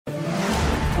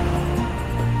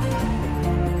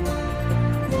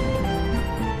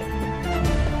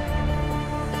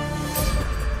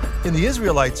In the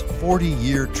Israelites'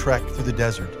 40-year trek through the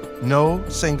desert, no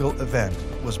single event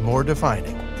was more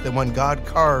defining than when God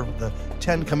carved the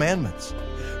Ten Commandments.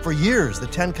 For years, the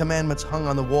Ten Commandments hung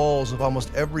on the walls of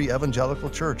almost every evangelical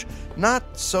church. Not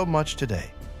so much today.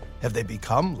 Have they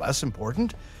become less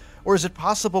important? Or is it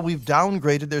possible we've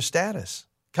downgraded their status?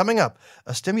 Coming up,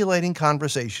 a stimulating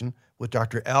conversation with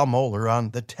Dr. Al Mohler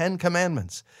on the Ten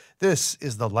Commandments. This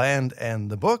is The Land and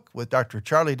the Book with Dr.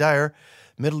 Charlie Dyer,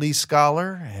 Middle East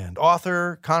scholar and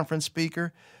author, conference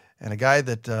speaker, and a guy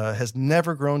that has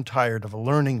never grown tired of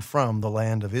learning from the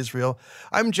land of Israel.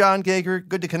 I'm John Gager.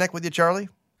 Good to connect with you, Charlie.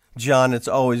 John, it's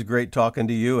always great talking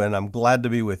to you, and I'm glad to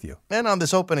be with you. And on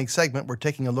this opening segment, we're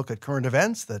taking a look at current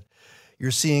events that you're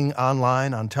seeing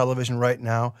online, on television right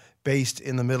now, based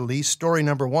in the Middle East. Story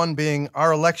number one being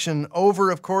our election over,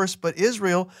 of course, but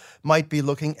Israel might be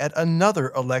looking at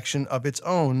another election of its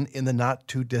own in the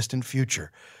not-too-distant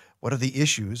future. What are the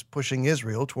issues pushing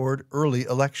Israel toward early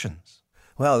elections?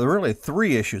 Well, there are really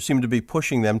three issues seem to be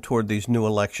pushing them toward these new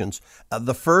elections.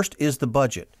 The first is the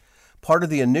budget. Part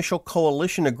of the initial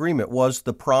coalition agreement was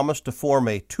the promise to form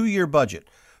a 2-year budget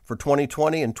for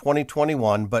 2020 and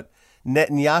 2021, but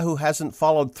Netanyahu hasn't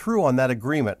followed through on that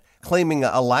agreement, claiming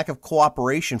a lack of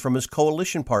cooperation from his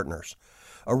coalition partners.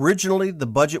 Originally, the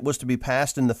budget was to be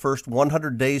passed in the first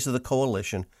 100 days of the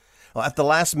coalition. At the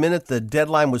last minute, the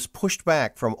deadline was pushed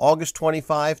back from August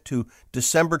 25 to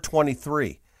December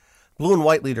 23. Blue and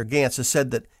White leader Gantz has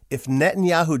said that if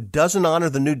Netanyahu doesn't honor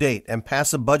the new date and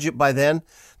pass a budget by then,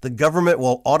 the government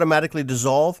will automatically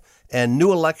dissolve and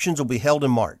new elections will be held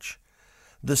in March.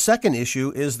 The second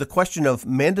issue is the question of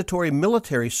mandatory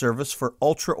military service for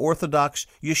ultra-Orthodox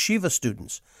yeshiva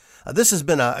students. This has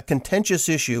been a contentious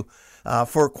issue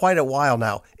for quite a while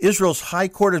now. Israel's High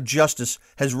Court of Justice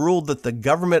has ruled that the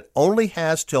government only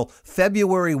has till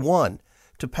February 1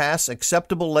 to pass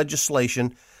acceptable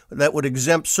legislation that would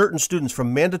exempt certain students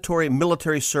from mandatory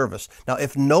military service. Now,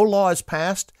 if no law is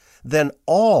passed, then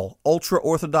all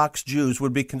ultra-Orthodox Jews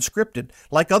would be conscripted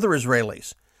like other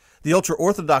Israelis. The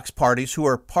ultra-Orthodox parties, who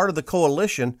are part of the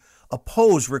coalition,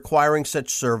 oppose requiring such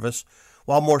service,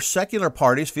 while more secular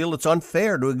parties feel it's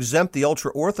unfair to exempt the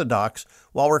ultra-Orthodox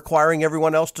while requiring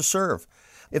everyone else to serve.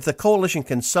 If the coalition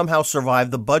can somehow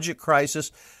survive the budget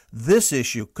crisis, this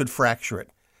issue could fracture it.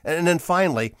 And then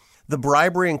finally, the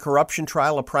bribery and corruption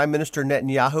trial of Prime Minister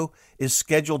Netanyahu is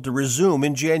scheduled to resume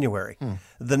in January.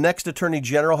 The next Attorney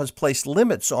General has placed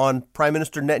limits on Prime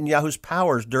Minister Netanyahu's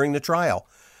powers during the trial.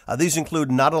 These include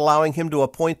not allowing him to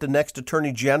appoint the next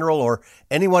Attorney General or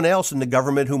anyone else in the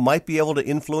government who might be able to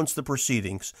influence the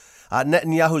proceedings.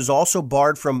 Netanyahu is also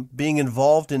barred from being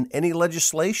involved in any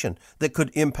legislation that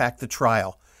could impact the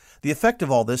trial. The effect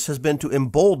of all this has been to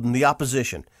embolden the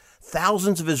opposition.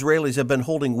 Thousands of Israelis have been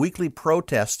holding weekly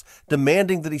protests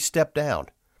demanding that he step down.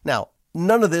 Now,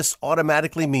 none of this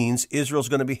automatically means Israel's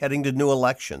going to be heading to new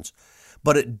elections,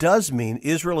 but it does mean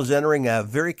Israel is entering a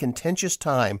very contentious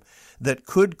time that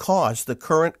could cause the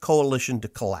current coalition to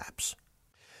collapse.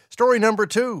 Story number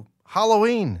two,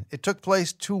 Halloween. It took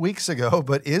place 2 weeks ago,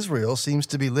 but Israel seems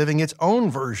to be living its own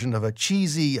version of a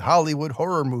cheesy Hollywood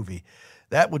horror movie.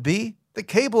 That would be the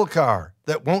cable car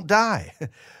that won't die.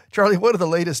 Charlie, what are the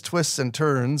latest twists and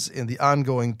turns in the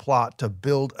ongoing plot to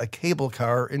build a cable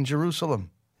car in Jerusalem?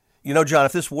 You know, John,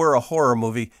 if this were a horror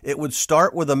movie, it would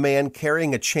start with a man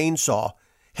carrying a chainsaw,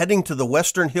 heading to the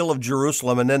western hill of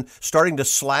Jerusalem and then starting to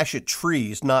slash at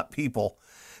trees, not people.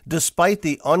 Despite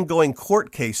the ongoing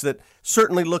court case that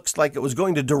certainly looks like it was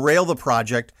going to derail the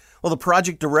project, well, the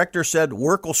project director said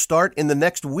work will start in the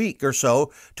next week or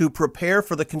so to prepare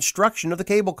for the construction of the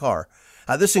cable car.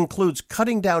 This includes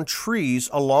cutting down trees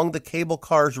along the cable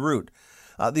car's route.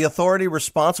 The authority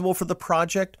responsible for the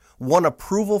project won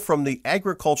approval from the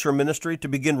Agriculture Ministry to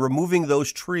begin removing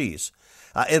those trees.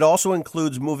 It also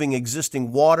includes moving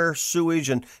existing water, sewage,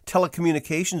 and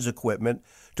telecommunications equipment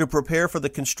to prepare for the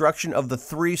construction of the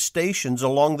 3 stations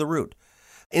along the route.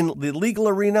 In the legal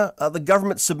arena, the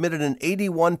government submitted an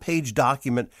 81-page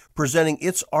document presenting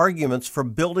its arguments for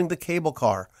building the cable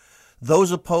car.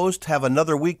 Those opposed have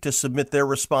another week to submit their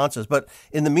responses, but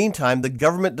in the meantime, the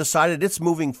government decided it's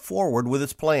moving forward with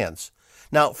its plans.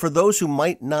 Now, for those who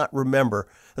might not remember,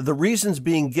 the reasons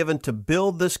being given to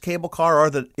build this cable car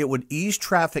are that it would ease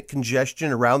traffic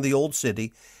congestion around the old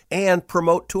city and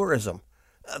promote tourism.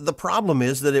 The problem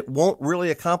is that it won't really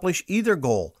accomplish either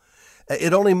goal.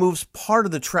 It only moves part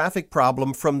of the traffic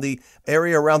problem from the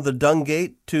area around the Dung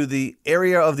Gate to the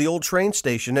area of the old train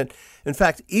station. And in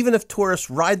fact, even if tourists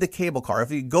ride the cable car,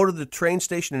 if you go to the train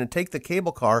station and take the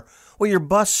cable car, well, your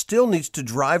bus still needs to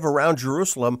drive around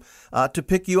Jerusalem to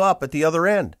pick you up at the other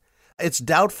end. It's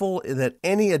doubtful that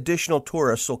any additional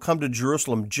tourists will come to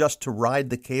Jerusalem just to ride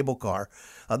the cable car.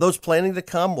 Those planning to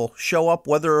come will show up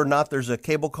whether or not there's a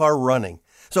cable car running.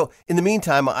 So in the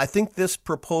meantime, I think this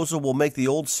proposal will make the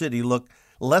old city look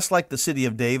less like the city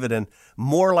of David and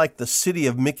more like the city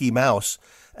of Mickey Mouse.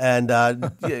 And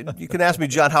you can ask me,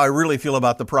 John, how I really feel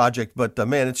about the project, but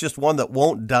man, it's just one that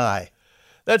won't die.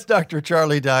 That's Dr.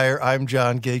 Charlie Dyer. I'm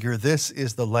John Gauger. This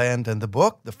is The Land and the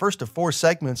Book. The first of 4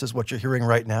 segments is what you're hearing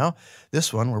right now.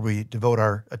 This one, where we devote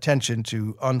our attention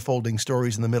to unfolding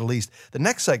stories in the Middle East. The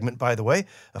next segment, by the way,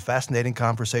 a fascinating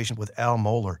conversation with Al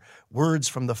Mohler. Words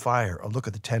from the Fire, a look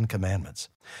at the 10 Commandments.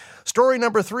 Story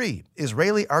number 3,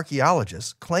 Israeli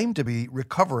archaeologists claim to be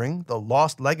recovering the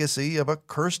lost legacy of a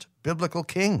cursed biblical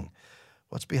king.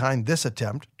 What's behind this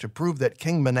attempt to prove that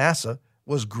King Manasseh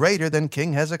was greater than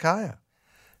King Hezekiah?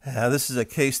 This is a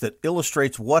case that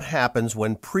illustrates what happens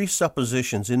when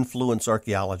presuppositions influence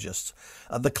archaeologists.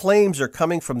 The claims are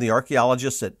coming from the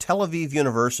archaeologists at Tel Aviv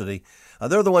University.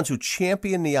 They're the ones who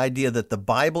champion the idea that the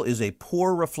Bible is a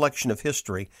poor reflection of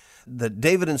history, that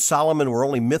David and Solomon were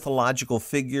only mythological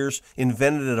figures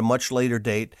invented at a much later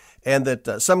date, and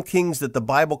that some kings that the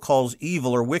Bible calls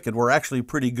evil or wicked were actually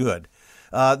pretty good.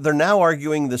 They're now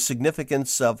arguing the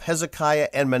significance of Hezekiah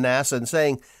and Manasseh and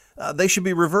saying they should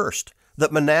be reversed,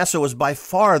 that Manasseh was by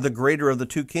far the greater of the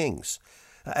 2 kings.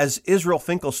 As Israel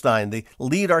Finkelstein, the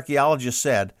lead archaeologist,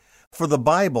 said, for the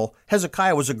Bible,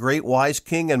 Hezekiah was a great wise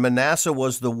king and Manasseh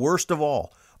was the worst of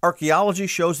all. Archaeology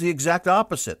shows the exact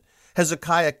opposite.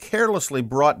 Hezekiah carelessly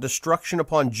brought destruction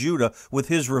upon Judah with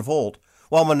his revolt,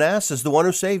 while Manasseh is the one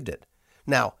who saved it.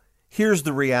 Now, here's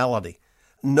the reality.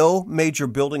 No major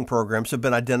building programs have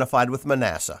been identified with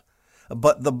Manasseh.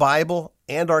 But the Bible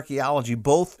and archaeology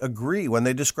both agree when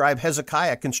they describe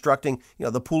Hezekiah constructing,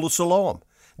 the Pool of Siloam,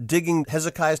 digging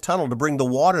Hezekiah's tunnel to bring the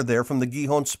water there from the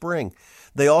Gihon spring.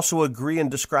 They also agree in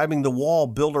describing the wall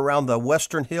built around the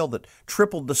western hill that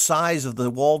tripled the size of the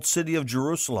walled city of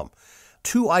Jerusalem.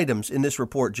 2 items in this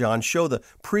report, John, show the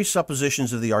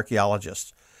presuppositions of the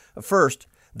archaeologists. First,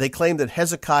 they claim that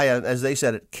Hezekiah, as they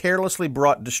said it, carelessly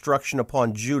brought destruction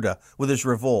upon Judah with his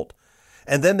revolt.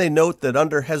 And then they note that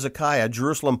under Hezekiah,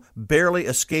 Jerusalem barely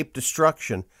escaped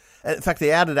destruction. In fact,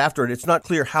 they added after it, it's not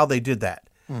clear how they did that.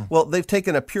 Well, they've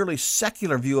taken a purely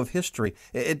secular view of history.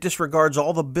 It disregards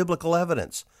all the biblical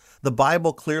evidence. The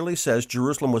Bible clearly says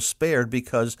Jerusalem was spared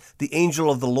because the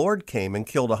angel of the Lord came and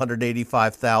killed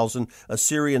 185,000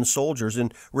 Assyrian soldiers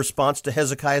in response to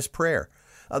Hezekiah's prayer.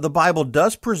 The Bible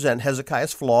does present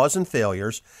Hezekiah's flaws and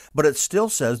failures, but it still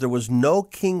says there was no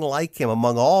king like him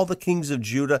among all the kings of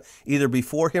Judah, either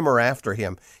before him or after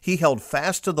him. He held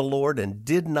fast to the Lord and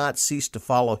did not cease to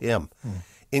follow him.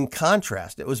 In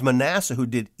contrast, it was Manasseh who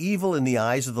did evil in the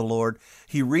eyes of the Lord.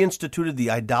 He reinstituted the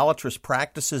idolatrous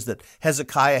practices that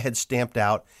Hezekiah had stamped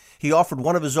out. He offered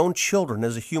one of his own children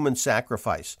as a human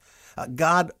sacrifice.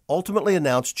 God ultimately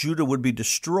announced Judah would be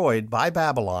destroyed by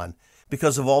Babylon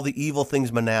because of all the evil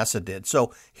things Manasseh did.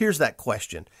 So here's that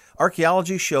question.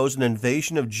 Archaeology shows an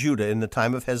invasion of Judah in the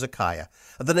time of Hezekiah.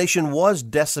 The nation was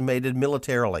decimated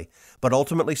militarily, but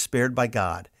ultimately spared by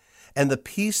God. And the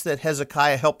peace that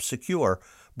Hezekiah helped secure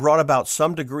brought about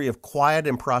some degree of quiet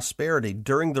and prosperity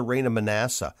during the reign of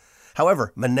Manasseh.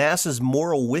 However, Manasseh's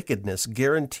moral wickedness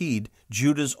guaranteed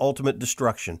Judah's ultimate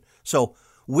destruction. So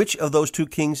which of those 2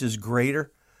 kings is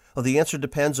greater? Well, the answer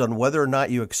depends on whether or not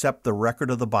you accept the record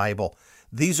of the Bible.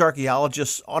 These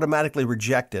archaeologists automatically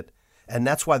reject it, and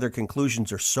that's why their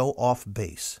conclusions are so off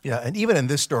base. Yeah, and even in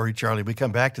this story, Charlie, we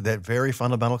come back to that very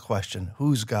fundamental question,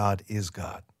 whose God is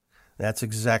God? That's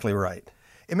exactly right.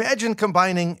 Imagine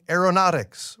combining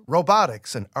aeronautics,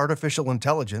 robotics, and artificial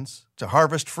intelligence to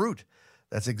harvest fruit.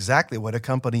 That's exactly what a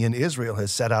company in Israel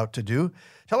has set out to do.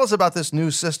 Tell us about this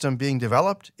new system being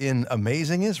developed in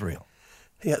Amazing Israel.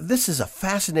 Yeah, this is a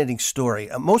fascinating story.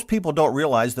 Most people don't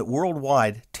realize that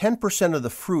worldwide, 10% of the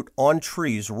fruit on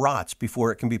trees rots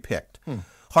before it can be picked.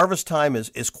 Harvest time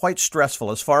is quite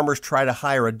stressful as farmers try to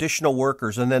hire additional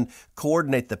workers and then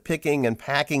coordinate the picking and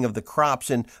packing of the crops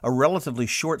in a relatively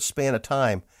short span of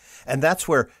time. And that's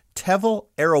where Tevel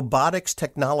Aerobotics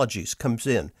Technologies comes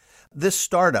in. This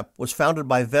startup was founded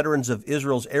by veterans of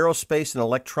Israel's aerospace and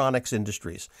electronics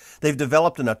industries. They've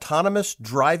developed an autonomous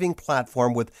driving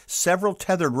platform with several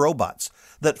tethered robots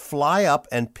that fly up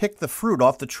and pick the fruit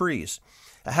off the trees.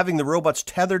 Having the robots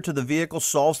tethered to the vehicle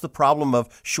solves the problem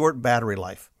of short battery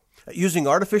life. Using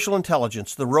artificial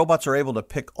intelligence, the robots are able to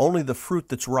pick only the fruit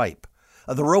that's ripe.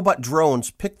 The robot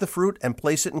drones pick the fruit and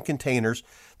place it in containers.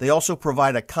 They also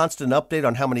provide a constant update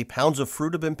on how many pounds of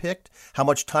fruit have been picked, how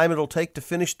much time it'll take to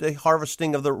finish the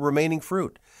harvesting of the remaining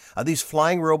fruit. These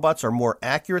flying robots are more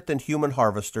accurate than human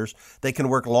harvesters. They can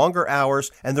work longer hours,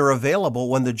 and they're available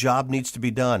when the job needs to be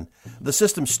done. The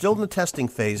system's still in the testing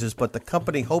phases, but the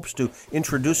company hopes to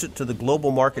introduce it to the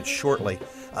global market shortly.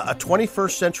 A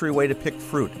 21st century way to pick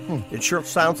fruit. It sure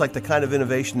sounds like the kind of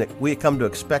innovation that we come to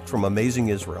expect from Amazing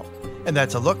Israel. And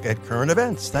that's a look at current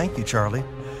events. Thank you, Charlie.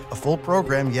 A full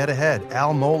program yet ahead.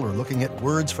 Al Mohler looking at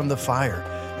words from the fire,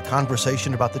 a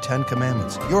conversation about the Ten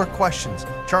Commandments, your questions,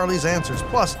 Charlie's answers,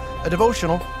 plus a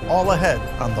devotional all ahead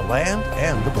on The Land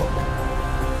and the Book.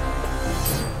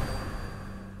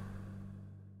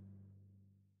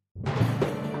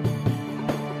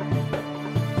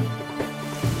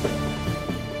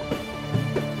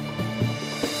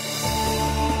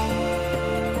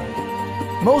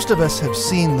 Most of us have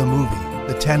seen the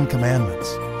movie, The Ten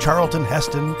Commandments. Charlton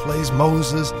Heston plays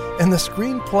Moses, and the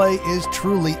screenplay is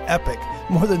truly epic,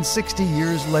 more than 60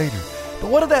 years later.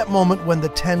 But what of that moment when the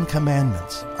Ten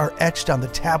Commandments are etched on the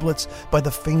tablets by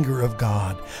the finger of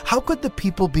God? How could the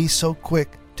people be so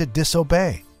quick to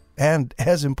disobey? And,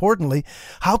 as importantly,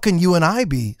 how can you and I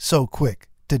be so quick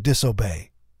to disobey?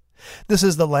 This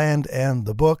is The Land and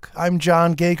the Book. I'm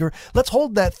John Gager. Let's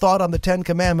hold that thought on the Ten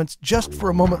Commandments just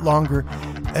for a moment longer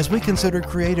as we consider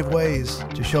creative ways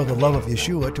to show the love of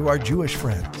Yeshua to our Jewish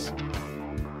friends.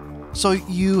 So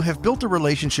you have built a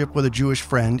relationship with a Jewish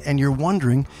friend and you're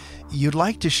wondering, you'd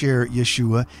like to share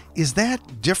Yeshua. Is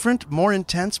that different, more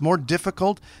intense, more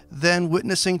difficult than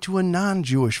witnessing to a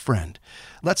non-Jewish friend?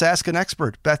 Let's ask an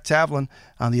expert, Beth Tavlin,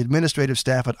 on the administrative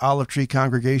staff at Olive Tree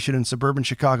Congregation in suburban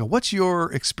Chicago. What's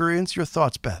your experience, your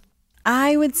thoughts, Beth?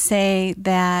 I would say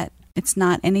that it's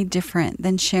not any different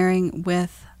than sharing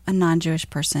with a non-Jewish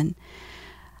person.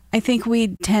 I think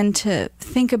we tend to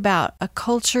think about a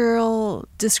cultural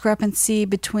discrepancy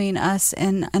between us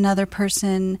and another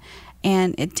person,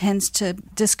 and it tends to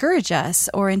discourage us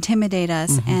or intimidate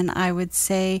us. Mm-hmm. And I would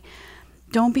say,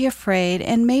 don't be afraid,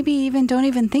 and maybe even don't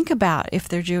even think about if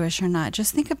they're Jewish or not.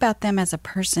 Just think about them as a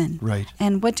person. Right.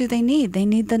 And what do they need? They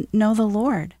need to know the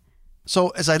Lord. So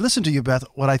as I listen to you, Beth,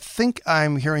 what I think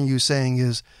I'm hearing you saying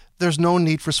is there's no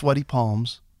need for sweaty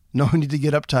palms, no need to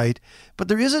get uptight, but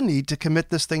there is a need to commit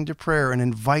this thing to prayer and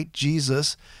invite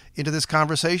Jesus into this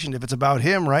conversation if it's about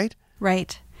him, right?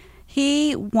 Right.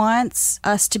 He wants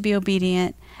us to be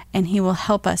obedient, and he will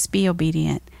help us be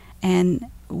obedient. And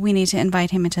we need to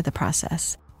invite him into the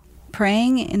process.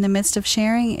 Praying in the midst of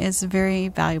sharing is very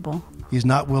valuable. He's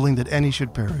not willing that any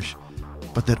should perish,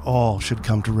 but that all should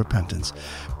come to repentance.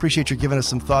 Appreciate you giving us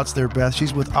some thoughts there, Beth.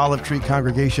 She's with Olive Tree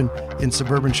Congregation in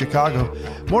suburban Chicago.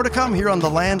 More to come here on The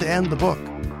Land and the Book.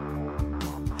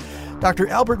 Dr.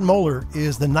 Albert Mohler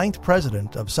is the 9th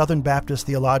president of Southern Baptist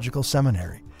Theological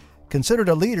Seminary. Considered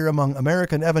a leader among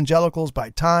American evangelicals by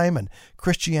Time and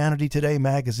Christianity Today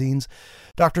magazines,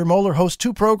 Dr. Mohler hosts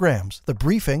 2 programs, The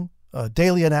Briefing, a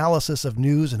daily analysis of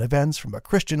news and events from a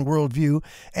Christian worldview,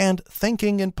 and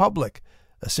Thinking in Public,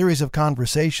 a series of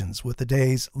conversations with the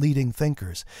day's leading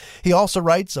thinkers. He also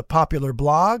writes a popular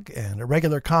blog and a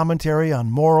regular commentary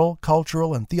on moral,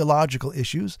 cultural, and theological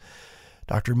issues.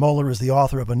 Dr. Mohler is the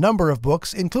author of a number of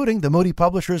books, including the Moody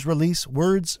Publishers release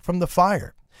Words from the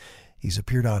Fire. He's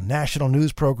appeared on national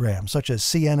news programs such as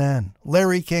CNN,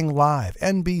 Larry King Live,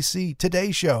 NBC,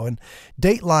 Today Show, and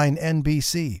Dateline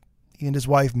NBC. He and his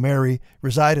wife, Mary,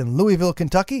 reside in Louisville,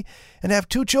 Kentucky, and have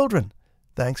 2 children.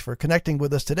 Thanks for connecting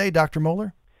with us today, Dr.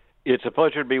 Mohler. It's a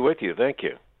pleasure to be with you. Thank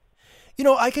you. You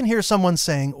know, I can hear someone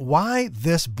saying, why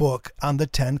this book on the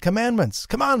Ten Commandments?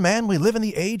 Come on, man, we live in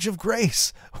the age of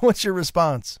grace. What's your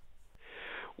response?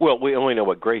 Well, we only know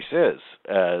what grace is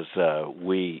as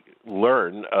we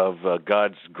learn of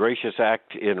God's gracious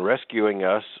act in rescuing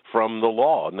us from the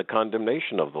law and the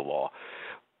condemnation of the law.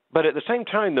 But at the same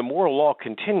time, the moral law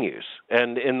continues.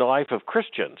 And in the life of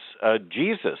Christians,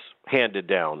 Jesus handed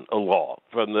down a law.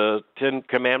 From the Ten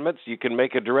Commandments, you can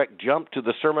make a direct jump to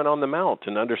the Sermon on the Mount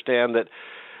and understand that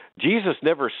Jesus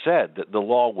never said that the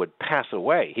law would pass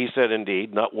away. He said,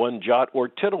 indeed, not one jot or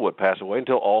tittle would pass away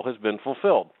until all has been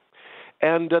fulfilled.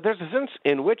 And there's a sense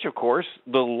in which, of course,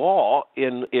 the law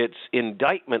in its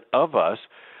indictment of us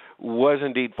was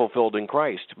indeed fulfilled in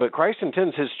Christ. But Christ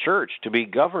intends his church to be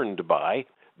governed by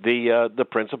the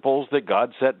principles that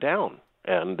God set down.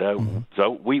 And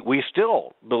so we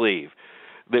still believe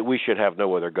that we should have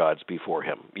no other gods before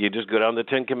him. You just go down the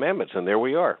Ten Commandments, and there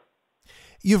we are.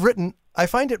 You've written, I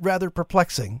find it rather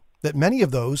perplexing that many of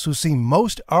those who seem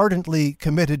most ardently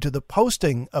committed to the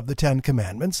posting of the Ten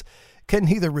Commandments can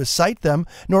neither recite them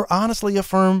nor honestly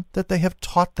affirm that they have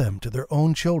taught them to their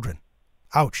own children.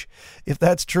 Ouch. If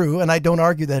that's true, and I don't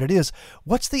argue that it is,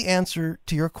 what's the answer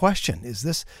to your question? Is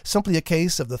this simply a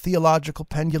case of the theological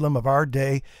pendulum of our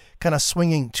day kind of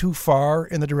swinging too far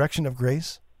in the direction of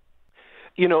grace?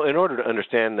 You know, in order to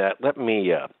understand that, let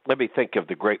me think of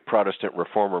the great Protestant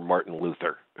reformer Martin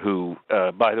Luther, who,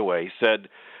 by the way, said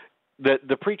that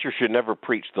the preacher should never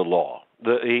preach the law.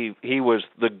 He was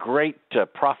the great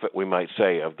prophet, we might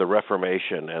say, of the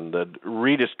Reformation and the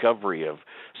rediscovery of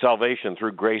salvation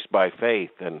through grace by faith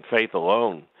and faith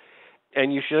alone.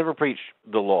 And you should never preach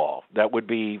the law. That would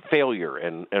be failure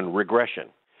and regression.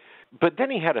 But then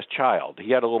he had a child.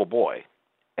 He had a little boy.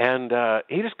 And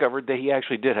he discovered that he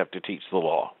actually did have to teach the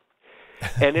law.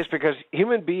 And it's because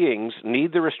human beings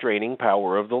need the restraining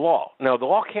power of the law. Now, the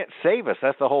law can't save us.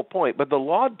 That's the whole point. But the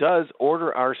law does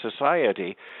order our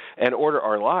society and order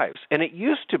our lives. And it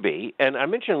used to be, and I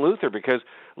mentioned Luther because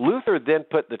Luther then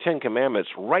put the Ten Commandments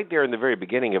right there in the very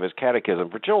beginning of his catechism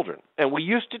for children. And we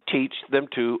used to teach them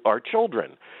to our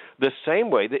children, the same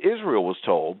way that Israel was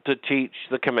told to teach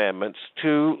the commandments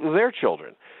to their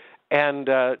children. And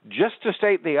just to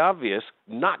state the obvious,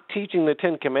 not teaching the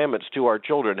Ten Commandments to our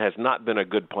children has not been a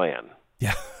good plan.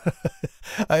 Yeah,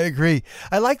 I agree.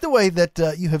 I like the way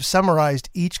that you have summarized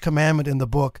each commandment in the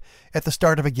book at the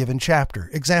start of a given chapter.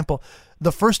 Example,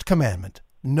 the first commandment,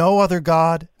 no other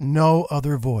God, no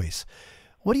other voice.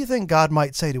 What do you think God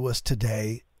might say to us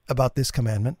today about this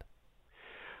commandment?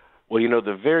 Well, you know,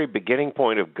 the very beginning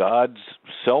point of God's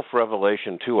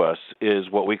self-revelation to us is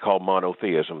what we call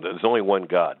monotheism. There's only one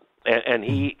God. And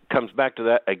he comes back to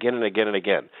that again and again and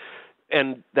again.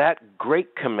 And that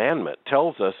great commandment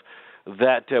tells us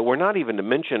that we're not even to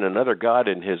mention another God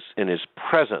in his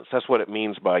presence. That's what it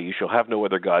means by you shall have no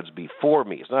other gods before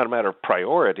me. It's not a matter of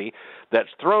priority. That's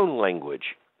throne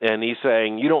language. And he's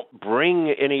saying you don't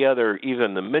bring any other,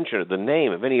 even the mention of the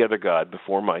name of any other God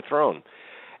before my throne.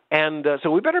 And so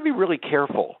we better be really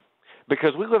careful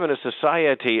because we live in a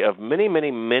society of many, many,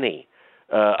 many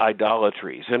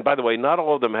idolatries. And by the way, not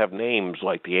all of them have names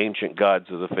like the ancient gods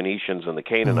of the Phoenicians and the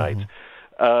Canaanites,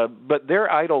 but they're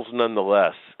idols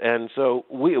nonetheless. And so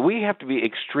we have to be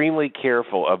extremely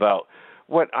careful about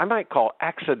what I might call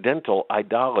accidental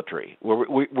idolatry, where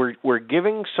we're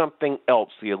giving something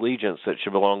else the allegiance that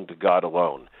should belong to God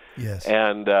alone. Yes.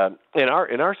 And in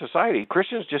our society,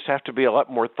 Christians just have to be a lot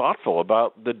more thoughtful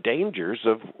about the dangers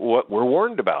of what we're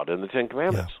warned about in the Ten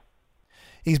Commandments. Yeah.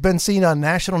 He's been seen on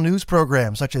national news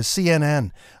programs such as CNN,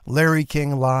 Larry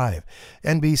King Live,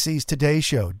 NBC's Today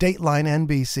Show, Dateline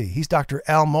NBC. He's Dr.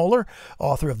 Al Mohler,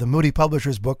 author of the Moody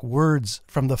Publishers book, Words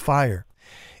from the Fire.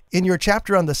 In your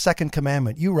chapter on the second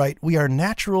commandment, you write, we are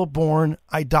natural-born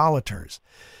idolaters.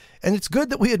 And it's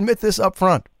good that we admit this up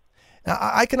front. Now,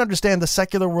 I can understand the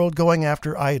secular world going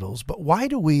after idols, but why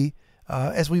do we,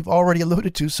 as we've already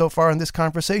alluded to so far in this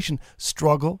conversation,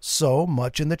 struggle so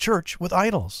much in the church with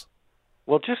idols?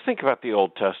 Well, just think about the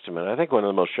Old Testament. I think one of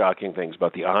the most shocking things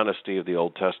about the honesty of the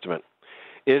Old Testament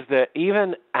is that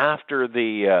even after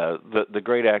the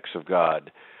great acts of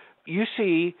God, you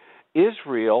see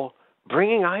Israel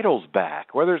bringing idols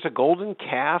back, whether it's a golden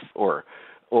calf or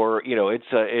you know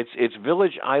it's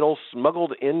village idols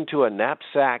smuggled into a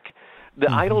knapsack.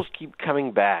 The idols keep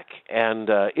coming back, and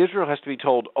Israel has to be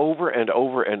told over and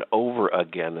over and over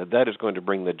again that is going to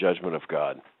bring the judgment of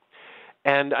God.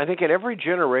 And I think in every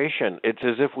generation, it's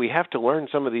as if we have to learn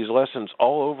some of these lessons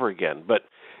all over again. But,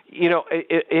 you know,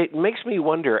 it makes me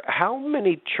wonder how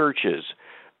many churches,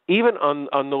 even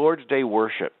on the Lord's Day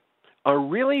worship, are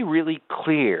really, really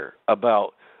clear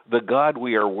about the God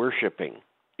we are worshiping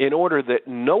in order that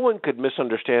no one could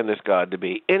misunderstand this God to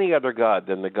be any other God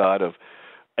than the God of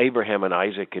Abraham and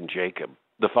Isaac and Jacob,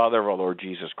 the Father of our Lord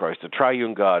Jesus Christ, the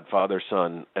triune God, Father,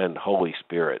 Son, and Holy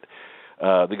Spirit,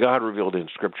 the God revealed in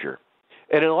Scripture.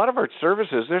 And in a lot of our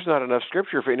services, there's not enough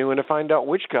Scripture for anyone to find out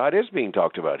which God is being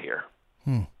talked about here.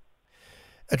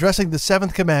 Addressing the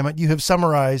seventh commandment, you have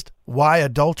summarized why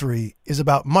adultery is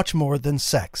about much more than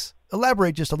sex.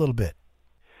 Elaborate just a little bit.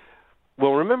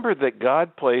 Well, remember that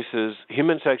God places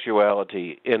human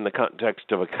sexuality in the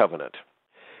context of a covenant.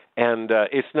 And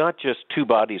it's not just two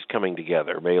bodies coming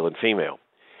together, male and female.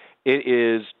 It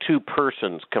is two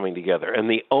persons coming together. And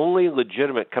the only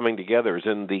legitimate coming together is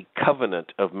in the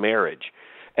covenant of marriage.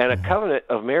 And a covenant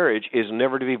of marriage is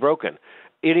never to be broken,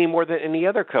 any more than any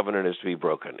other covenant is to be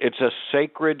broken. It's a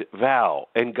sacred vow.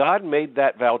 And God made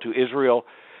that vow to Israel.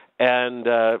 And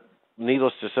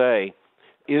needless to say,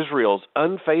 Israel's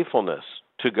unfaithfulness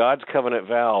to God's covenant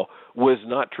vow was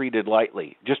not treated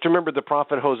lightly. Just remember the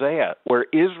prophet Hosea, where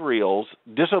Israel's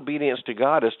disobedience to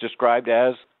God is described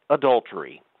as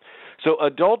adultery. So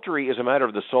adultery is a matter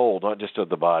of the soul, not just of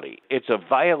the body. It's a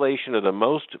violation of the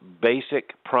most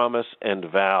basic promise and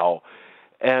vow,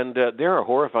 and there are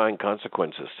horrifying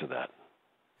consequences to that.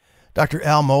 Dr.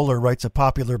 Al Mohler writes a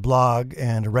popular blog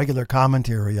and a regular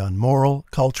commentary on moral,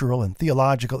 cultural, and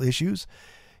theological issues.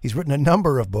 He's written a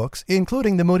number of books,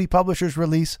 including the Moody Publishers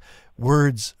release,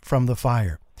 Words from the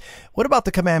Fire. What about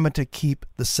the commandment to keep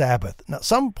the Sabbath? Now,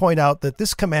 some point out that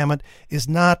this commandment is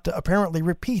not apparently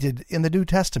repeated in the New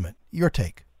Testament. Your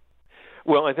take?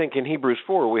 Well, I think in Hebrews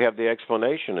 4 we have the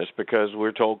explanation. It's because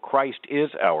we're told Christ is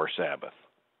our Sabbath.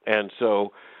 And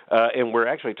so, and we're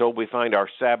actually told we find our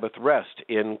Sabbath rest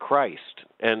in Christ.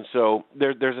 And so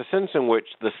there's a sense in which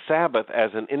the Sabbath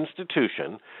as an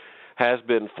institution has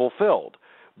been fulfilled.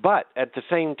 But at the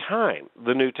same time,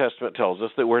 the New Testament tells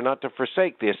us that we're not to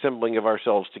forsake the assembling of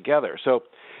ourselves together. So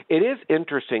it is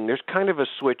interesting. There's kind of a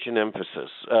switch in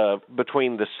emphasis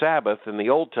between the Sabbath in the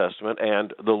Old Testament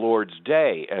and the Lord's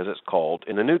Day, as it's called,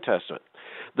 in the New Testament.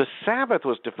 The Sabbath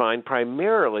was defined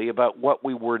primarily about what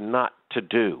we were not to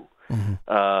do, and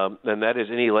that is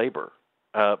any labor.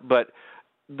 But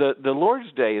the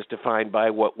Lord's Day is defined by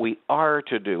what we are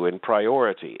to do in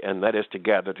priority, and that is to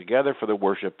gather together for the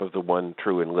worship of the one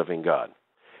true and living God.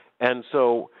 And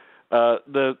so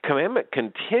the commandment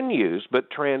continues, but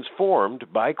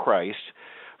transformed by Christ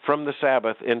from the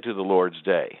Sabbath into the Lord's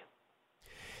Day.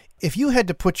 If you had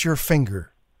to put your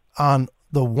finger on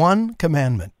the one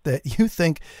commandment that you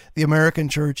think the American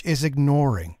church is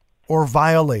ignoring or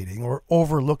violating or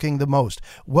overlooking the most,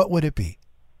 what would it be?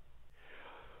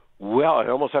 Well, I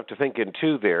almost have to think in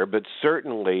two there, but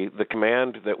certainly the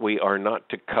command that we are not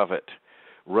to covet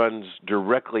runs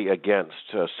directly against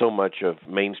so much of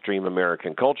mainstream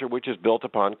American culture, which is built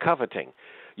upon coveting.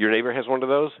 Your neighbor has one of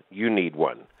those, you need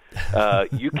one.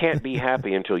 You can't be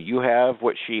happy until you have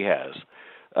what she has.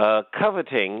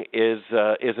 Coveting is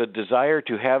a desire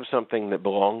to have something that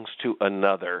belongs to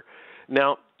another.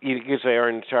 Now, you could say our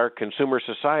entire consumer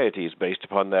society is based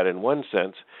upon that in one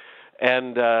sense.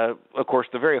 And, of course,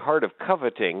 the very heart of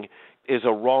coveting is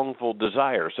a wrongful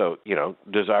desire. So,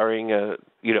 desiring a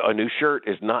new shirt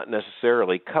is not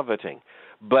necessarily coveting.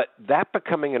 But that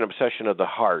becoming an obsession of the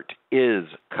heart is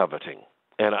coveting.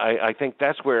 And I think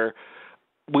that's where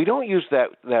we don't use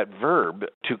that verb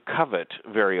to covet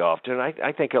very often.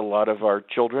 I think a lot of our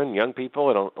children, young people,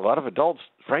 and a lot of adults,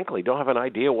 frankly, don't have an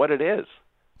idea what it is.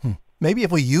 Maybe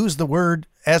if we use the word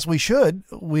as we should,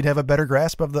 we'd have a better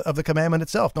grasp of the commandment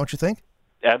itself, don't you think?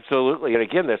 Absolutely. And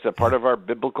again, that's a part of our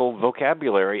biblical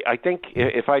vocabulary. I think,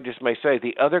 if I just may say,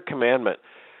 the other commandment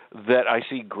that I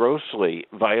see grossly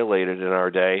violated in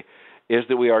our day is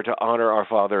that we are to honor our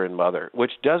father and mother,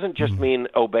 which doesn't just mean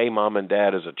obey mom and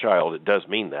dad as a child. It does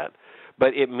mean that.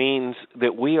 But it means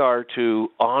that we are to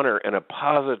honor in a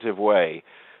positive way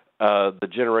the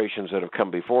generations that have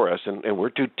come before us, and we're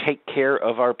to take care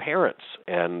of our parents.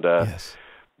 And yes.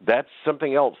 That's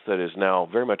something else that is now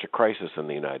very much a crisis in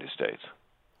the United States.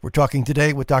 We're talking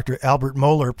today with Dr. Albert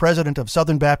Mohler, president of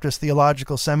Southern Baptist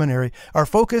Theological Seminary. Our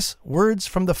focus, Words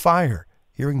from the Fire,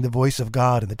 hearing the voice of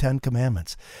God in the Ten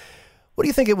Commandments. What do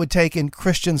you think it would take in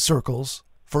Christian circles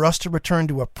for us to return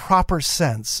to a proper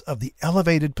sense of the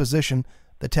elevated position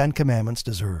the Ten Commandments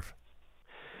deserve?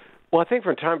 Well, I think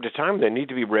from time to time they need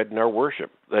to be read in our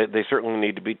worship. They certainly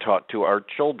need to be taught to our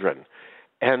children.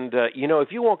 And,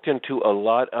 if you walked into a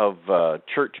lot of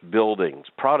church buildings,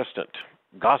 Protestant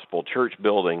gospel church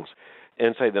buildings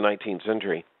in, say, the 19th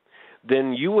century,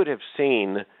 then you would have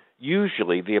seen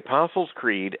usually the Apostles'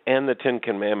 Creed and the Ten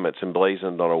Commandments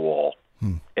emblazoned on a wall.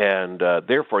 And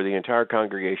therefore the entire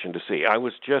congregation to see. I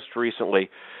was just recently,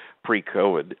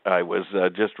 pre-COVID,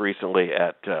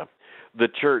 at the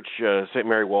church, St.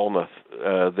 Mary Walnut,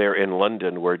 there in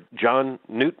London, where John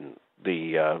Newton,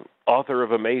 the author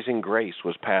of Amazing Grace,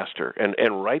 was pastor.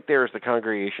 And right there as the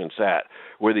congregation sat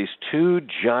were these two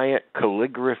giant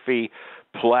calligraphy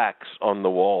plaques on the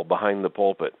wall behind the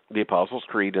pulpit, the Apostles'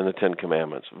 Creed and the Ten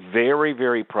Commandments. Very,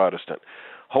 very Protestant,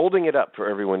 holding it up for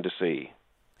everyone to see.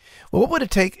 Well, what would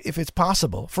it take, if it's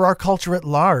possible, for our culture at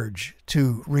large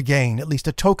to regain at least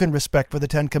a token respect for the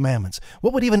Ten Commandments?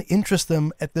 What would even interest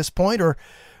them at this point, or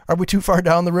are we too far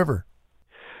down the river?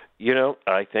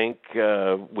 I think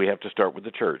we have to start with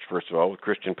the church, first of all, with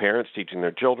Christian parents teaching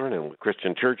their children and with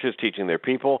Christian churches teaching their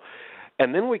people.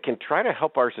 And then we can try to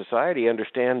help our society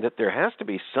understand that there has to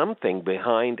be something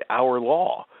behind our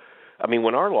law. I mean,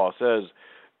 when our law says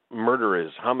murder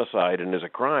is homicide and is a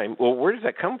crime, well, where does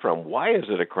that come from? Why is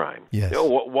it a crime? Yes.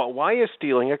 Why is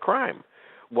stealing a crime?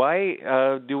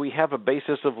 Why do we have a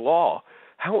basis of law?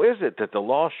 How is it that the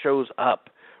law shows up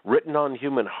written on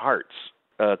human hearts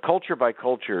culture by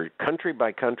culture, country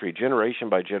by country, generation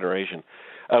by generation.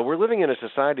 We're living in a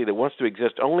society that wants to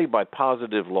exist only by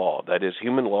positive law, that is,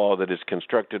 human law that is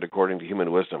constructed according to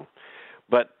human wisdom.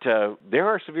 But there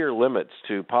are severe limits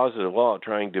to positive law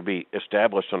trying to be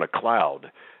established on a cloud.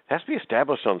 It has to be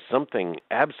established on something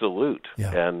absolute,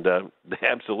 and the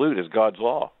absolute is God's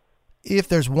law. If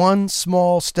there's one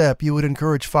small step you would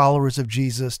encourage followers of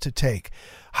Jesus to take,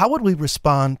 how would we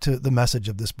respond to the message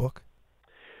of this book?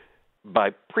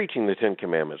 By preaching the Ten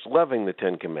Commandments, loving the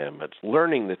Ten Commandments,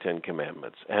 learning the Ten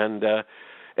Commandments, and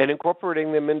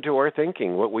incorporating them into our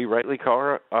thinking, what we rightly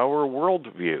call our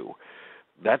worldview.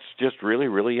 That's just really,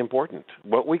 really important.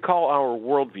 What we call our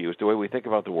worldview is the way we think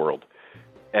about the world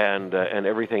and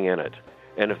everything in it.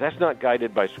 And if that's not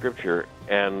guided by Scripture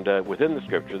and within the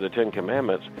Scripture, the Ten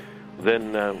Commandments,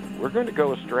 then we're going to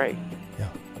go astray. Yeah.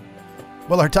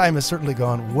 Well, our time has certainly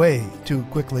gone way too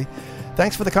quickly.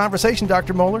 Thanks for the conversation,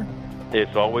 Dr. Mohler.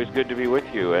 It's always good to be with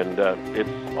you, and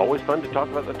it's always fun to talk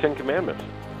about the Ten Commandments.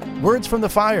 Words from the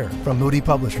Fire from Moody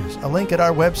Publishers, a link at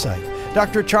our website.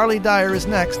 Dr. Charlie Dyer is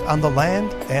next on The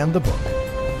Land and the Book.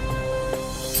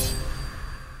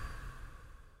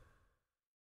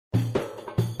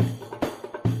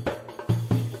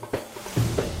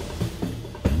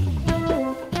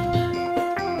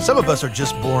 Some of us are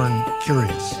just born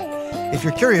curious. If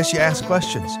you're curious, you ask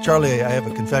questions. Charlie, I have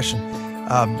a confession.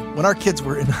 When our kids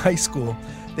were in high school,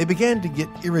 they began to get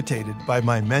irritated by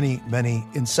my many, many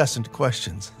incessant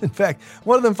questions. In fact,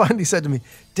 one of them finally said to me,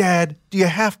 "Dad, do you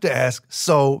have to ask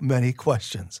so many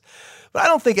questions?" But I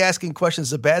don't think asking questions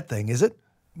is a bad thing, is it?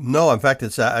 No, in fact,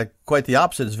 it's quite the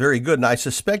opposite. It's very good. And I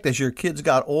suspect as your kids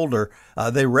got older,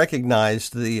 they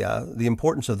recognized the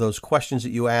importance of those questions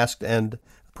that you asked and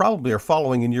probably are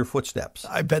following in your footsteps.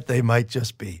 I bet they might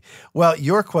just be. Well,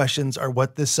 your questions are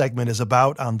what this segment is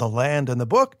about on The Land and the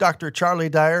Book. Dr. Charlie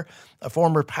Dyer, a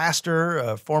former pastor,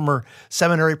 a former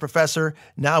seminary professor,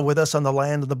 now with us on The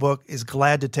Land and the Book, is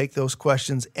glad to take those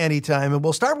questions anytime. And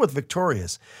we'll start with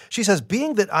Victoria's. She says,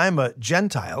 being that I'm a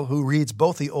Gentile who reads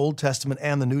both the Old Testament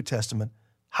and the New Testament,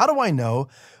 how do I know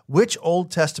which Old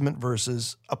Testament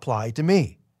verses apply to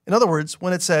me? In other words,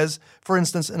 when it says, for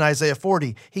instance, in Isaiah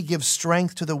 40, he gives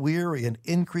strength to the weary and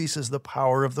increases the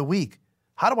power of the weak.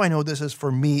 How do I know this is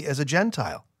for me as a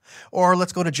Gentile? Or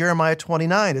let's go to Jeremiah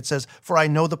 29. It says, for I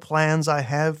know the plans I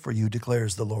have for you,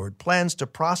 declares the Lord, plans to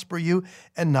prosper you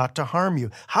and not to harm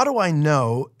you. How do I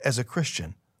know as a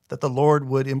Christian that the Lord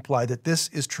would imply that this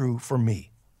is true for me?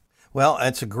 Well,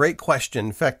 it's a great question.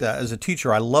 In fact, as a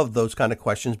teacher, I love those kind of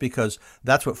questions because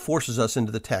that's what forces us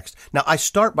into the text. Now, I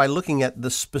start by looking at the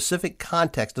specific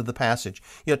context of the passage.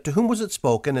 To whom was it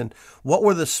spoken and what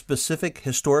were the specific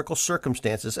historical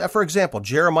circumstances? For example,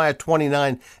 Jeremiah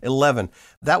 29:11,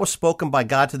 that was spoken by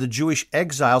God to the Jewish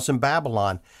exiles in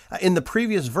Babylon. In the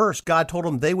previous verse, God told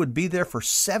them they would be there for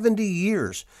 70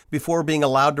 years before being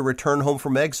allowed to return home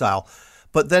from exile.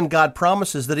 But then God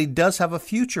promises that he does have a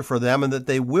future for them and that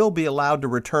they will be allowed to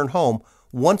return home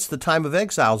once the time of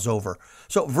exile is over.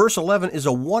 So verse 11 is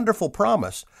a wonderful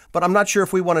promise, but I'm not sure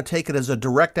if we want to take it as a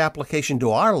direct application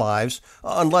to our lives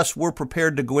unless we're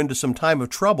prepared to go into some time of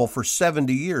trouble for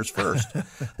 70 years first.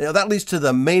 That leads to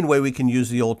the main way we can use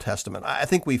the Old Testament. I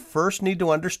think we first need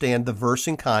to understand the verse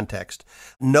in context,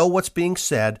 know what's being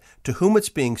said, to whom it's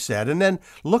being said, and then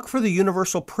look for the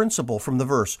universal principle from the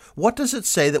verse. What does it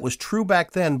say that was true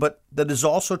back then, but that is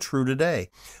also true today?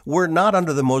 We're not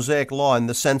under the Mosaic law in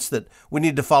the sense that we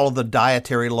need to follow the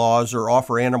dietary laws or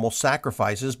offer animal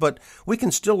sacrifices, but we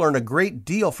can still learn a great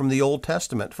deal from the Old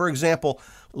Testament. For example,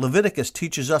 Leviticus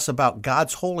teaches us about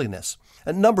God's holiness,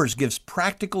 and Numbers gives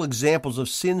practical examples of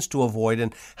sins to avoid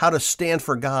and how to stand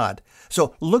for God.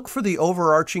 So look for the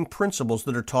overarching principles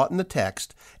that are taught in the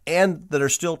text and that are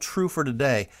still true for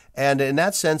today. And in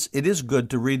that sense, it is good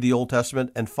to read the Old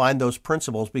Testament and find those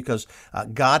principles because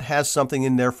God has something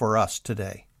in there for us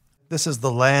today. This is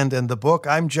The Land and the Book.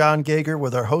 I'm John Gager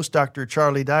with our host, Dr.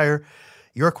 Charlie Dyer.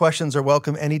 Your questions are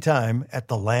welcome anytime at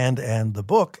The Land and the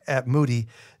Book at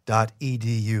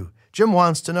moody.edu. Jim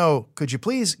wants to know, could you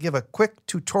please give a quick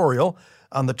tutorial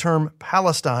on the term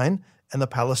Palestine and the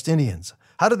Palestinians?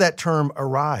 How did that term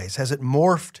arise? Has it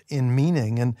morphed in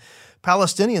meaning? And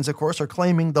Palestinians, of course, are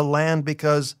claiming the land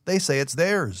because they say it's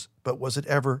theirs. But was it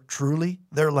ever truly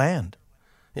their land?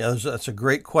 Yeah, that's a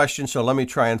great question, so let me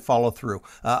try and follow through.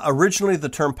 Originally, the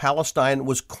term Palestine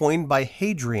was coined by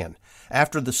Hadrian,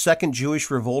 after the Second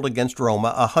Jewish Revolt against Rome,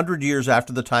 100 years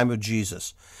after the time of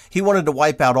Jesus. He wanted to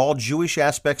wipe out all Jewish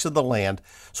aspects of the land,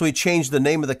 so he changed the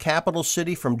name of the capital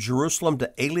city from Jerusalem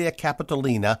to Aelia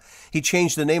Capitolina. He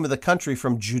changed the name of the country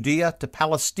from Judea to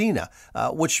Palestina,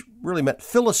 which really meant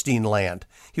Philistine land.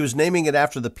 He was naming it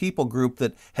after the people group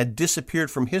that had disappeared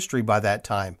from history by that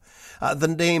time. The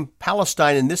name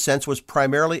Palestine in this sense was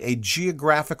primarily a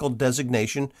geographical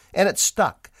designation, and it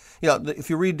stuck. If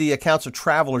you read the accounts of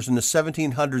travelers in the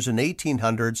 1700s and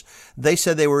 1800s, they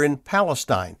said they were in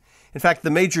Palestine. In fact, the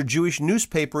major Jewish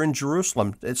newspaper in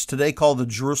Jerusalem, it's today called the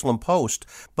Jerusalem Post,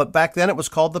 but back then it was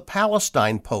called the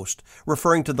Palestine Post,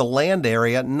 referring to the land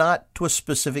area, not to a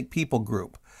specific people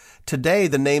group. Today,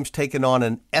 the name's taken on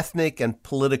an ethnic and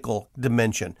political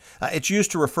dimension. It's used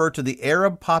to refer to the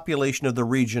Arab population of the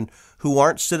region who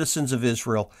aren't citizens of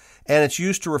Israel, and it's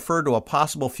used to refer to a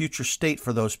possible future state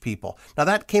for those people. Now,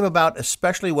 that came about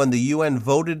especially when the UN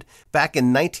voted back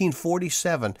in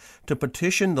 1947 to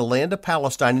petition the land of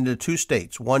Palestine into two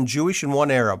states, one Jewish and one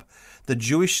Arab. The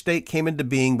Jewish state came into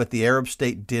being, but the Arab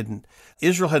state didn't.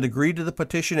 Israel had agreed to the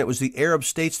petition. It was the Arab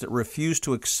states that refused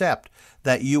to accept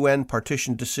that UN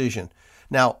partition decision.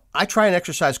 Now, I try and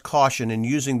exercise caution in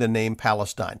using the name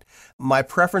Palestine. My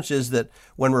preference is that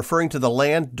when referring to the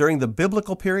land during the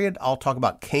biblical period, I'll talk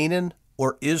about Canaan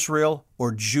or Israel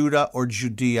or Judah or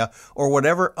Judea or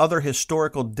whatever other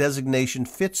historical designation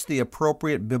fits the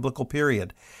appropriate biblical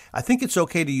period. I think it's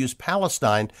okay to use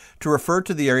Palestine to refer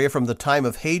to the area from the time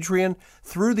of Hadrian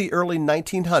through the early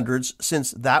 1900s,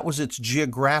 since that was its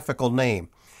geographical name.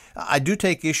 I do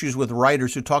take issues with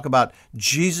writers who talk about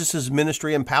Jesus'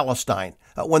 ministry in Palestine.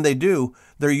 When they do,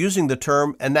 they're using the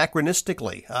term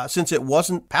anachronistically, since it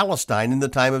wasn't Palestine in the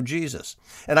time of Jesus.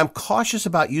 And I'm cautious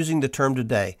about using the term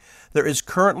today. There is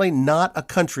currently not a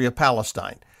country of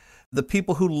Palestine. The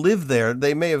people who live there,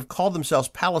 they may have called themselves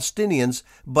Palestinians,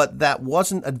 but that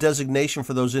wasn't a designation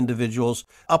for those individuals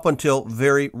up until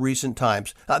very recent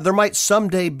times. There might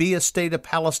someday be a state of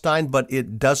Palestine, but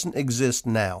it doesn't exist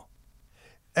now.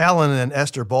 Alan and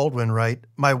Esther Baldwin write,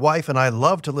 "My wife and I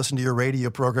love to listen to your radio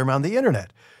program on the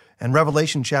internet, and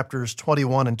Revelation chapters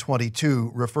 21 and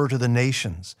 22 refer to the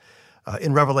nations.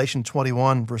 In Revelation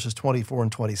 21, verses 24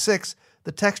 and 26,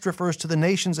 the text refers to the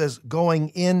nations as going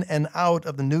in and out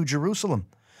of the New Jerusalem.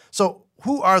 So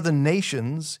who are the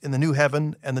nations in the new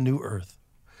heaven and the new earth?"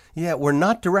 Yeah, we're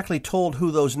not directly told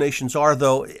who those nations are,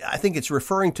 though I think it's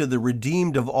referring to the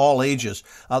redeemed of all ages.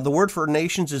 The word for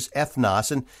nations is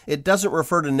ethnos, and it doesn't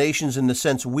refer to nations in the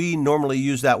sense we normally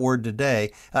use that word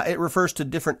today. It refers to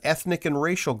different ethnic and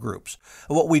racial groups.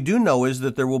 What we do know is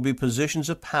that there will be positions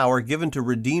of power given to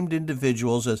redeemed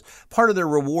individuals as part of their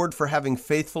reward for having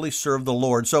faithfully served the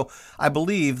Lord. So I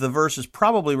believe the verse is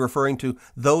probably referring to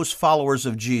those followers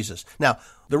of Jesus. Now,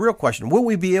 the real question, will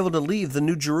we be able to leave the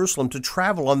New Jerusalem to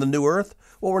travel on the new earth?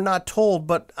 Well, we're not told,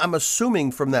 but I'm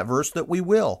assuming from that verse that we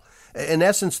will. In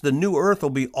essence, the new earth will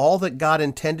be all that God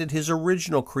intended his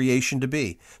original creation to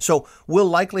be. So we'll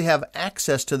likely have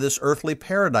access to this earthly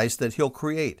paradise that he'll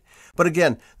create. But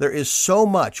again, there is so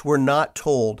much we're not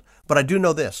told, but I do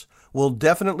know this. We'll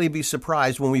definitely be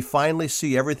surprised when we finally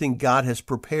see everything God has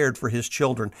prepared for his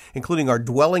children, including our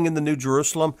dwelling in the New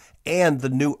Jerusalem and the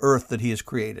new earth that he has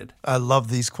created. I love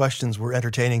these questions we're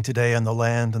entertaining today on the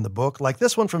land and the book. Like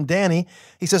this one from Danny.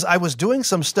 He says, "I was doing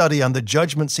some study on the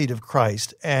judgment seat of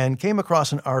Christ and came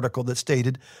across an article that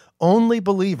stated only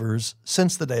believers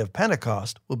since the day of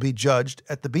Pentecost will be judged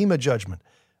at the Bema judgment.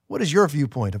 What is your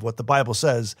viewpoint of what the Bible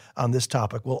says on this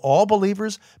topic? Will all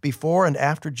believers before and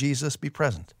after Jesus be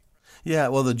present?" Yeah,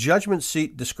 well, the judgment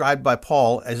seat described by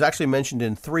Paul is actually mentioned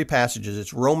in three passages.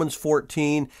 It's Romans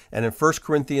 14, and in 1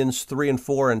 Corinthians 3 and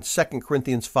 4, and 2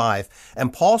 Corinthians 5.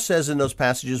 And Paul says in those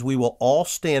passages, we will all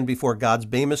stand before God's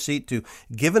Bema seat to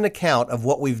give an account of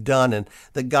what we've done, and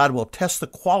that God will test the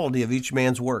quality of each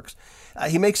man's works.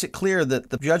 He makes it clear that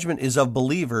the judgment is of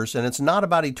believers, and it's not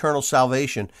about eternal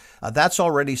salvation. That's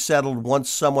already settled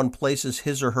once someone places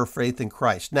his or her faith in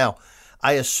Christ. Now,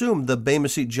 I assume the Bema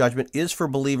Seat judgment is for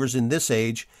believers in this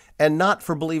age and not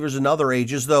for believers in other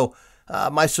ages, though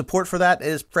my support for that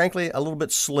is frankly a little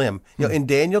bit slim. In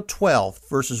Daniel 12,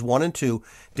 verses 1 and 2,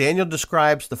 Daniel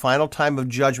describes the final time of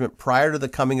judgment prior to the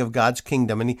coming of God's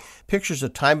kingdom, and he pictures a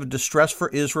time of distress for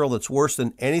Israel that's worse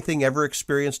than anything ever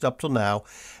experienced up till now.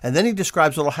 And then he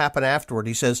describes what will happen afterward.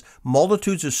 He says,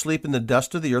 multitudes who sleep in the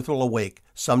dust of the earth will awake,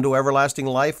 some to everlasting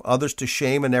life, others to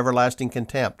shame and everlasting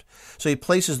contempt. So he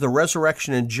places the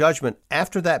resurrection and judgment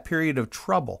after that period of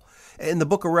trouble. In the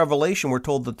book of Revelation, we're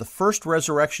told that the first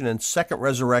resurrection and second second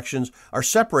resurrections are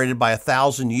separated by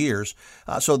 1,000 years.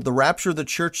 So the rapture of the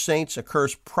church saints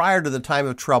occurs prior to the time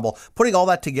of trouble. Putting all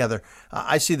that together,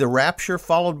 I see the rapture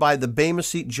followed by the Bema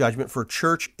Seat judgment for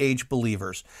church-age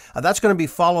believers. That's going to be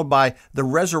followed by the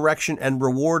resurrection and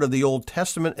reward of the Old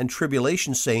Testament and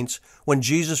tribulation saints when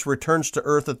Jesus returns to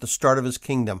earth at the start of his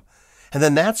kingdom. And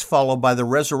then that's followed by the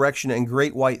resurrection and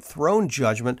great white throne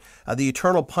judgment, the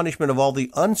eternal punishment of all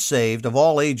the unsaved of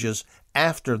all ages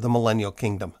after the millennial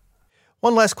kingdom.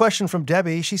 One last question from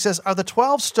Debbie. She says, are the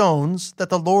 12 stones that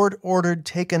the Lord ordered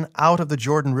taken out of the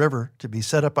Jordan River to be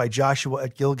set up by Joshua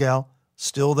at Gilgal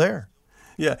still there?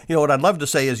 Yeah, what I'd love to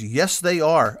say is yes, they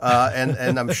are.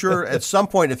 And I'm sure at some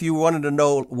point, if you wanted to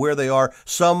know where they are,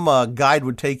 some guide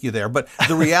would take you there. But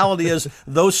the reality is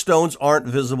those stones aren't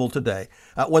visible today.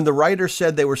 When the writer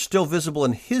said they were still visible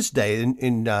in his day,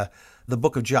 in the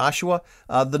book of Joshua,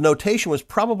 the notation was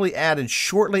probably added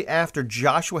shortly after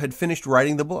Joshua had finished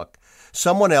writing the book.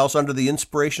 Someone else, under the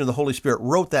inspiration of the Holy Spirit,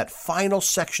 wrote that final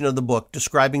section of the book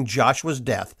describing Joshua's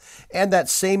death, and that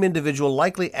same individual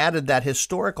likely added that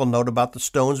historical note about the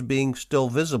stones being still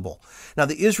visible. Now,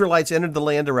 the Israelites entered the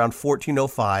land around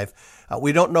 1405.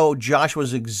 We don't know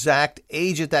Joshua's exact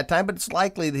age at that time, but it's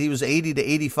likely that he was 80 to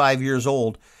 85 years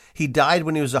old. He died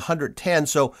when he was 110,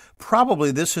 so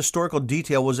probably this historical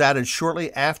detail was added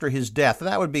shortly after his death. And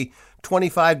that would be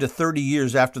 25 to 30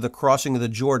 years after the crossing of the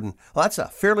Jordan. Well, that's a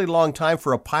fairly long time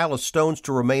for a pile of stones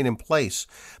to remain in place.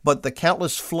 But the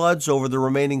countless floods over the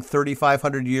remaining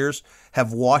 3,500 years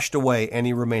have washed away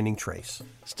any remaining trace.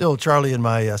 Still, Charlie, in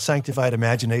my sanctified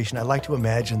imagination, I like to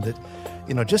imagine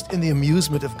that, just in the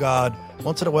amusement of God,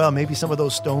 once in a while, maybe some of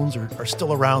those stones are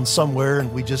still around somewhere,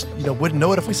 and we just, wouldn't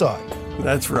know it if we saw it.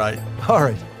 That's right. All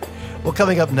right. Well,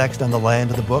 coming up next on The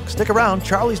Land of the Book, stick around.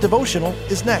 Charlie's devotional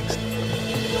is next.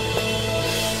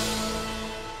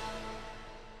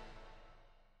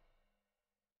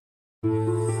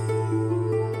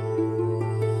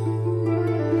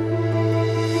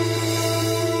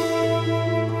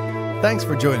 Thanks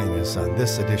for joining us on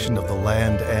this edition of The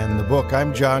Land and the Book.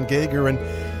 I'm John Gager, and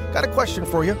got a question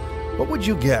for you. What would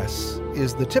you guess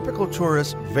is the typical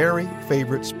tourist's very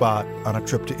favorite spot on a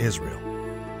trip to Israel?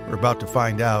 We're about to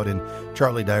find out in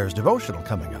Charlie Dyer's devotional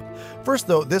coming up. First,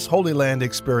 though, this Holy Land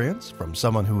experience from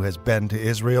someone who has been to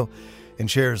Israel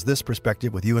and shares this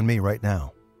perspective with you and me right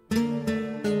now.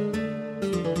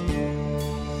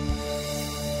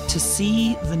 To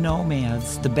see the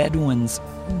nomads, the Bedouins,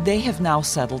 they have now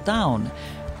settled down,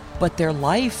 but their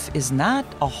life is not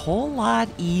a whole lot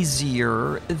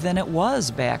easier than it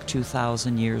was back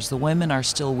 2,000 years. The women are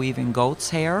still weaving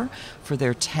goat's hair for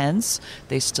their tents.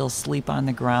 They still sleep on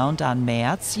the ground on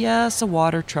mats. Yes, a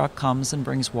water truck comes and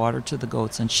brings water to the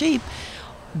goats and sheep,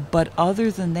 but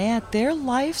other than that, their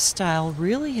lifestyle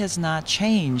really has not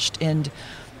changed. And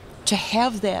to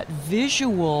have that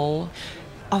visual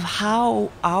of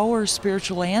how our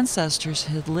spiritual ancestors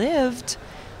had lived,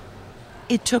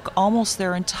 it took almost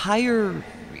their entire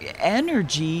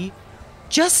energy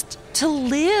just to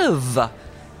live.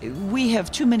 We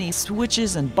have too many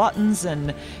switches and buttons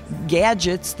and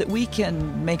gadgets that we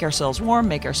can make ourselves warm,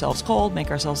 make ourselves cold, make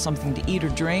ourselves something to eat or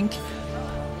drink.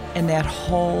 And that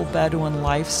whole Bedouin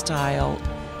lifestyle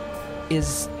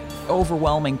is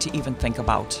overwhelming to even think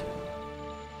about.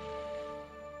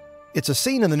 It's a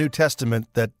scene in the New Testament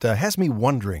that has me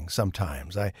wondering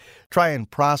sometimes. I try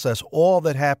and process all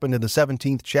that happened in the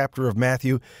 17th chapter of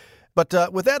Matthew.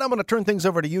 But with that, I'm going to turn things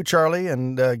over to you, Charlie,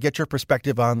 and get your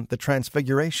perspective on the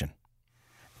Transfiguration.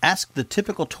 Ask the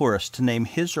typical tourist to name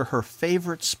his or her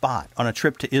favorite spot on a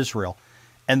trip to Israel,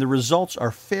 and the results are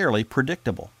fairly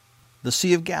predictable. The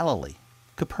Sea of Galilee,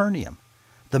 Capernaum,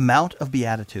 the Mount of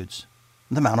Beatitudes,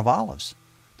 the Mount of Olives,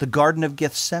 the Garden of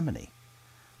Gethsemane,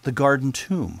 the Garden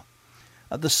Tomb.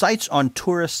 The sites on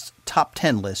tourists' top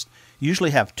 10 list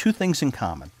usually have two things in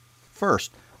common. First,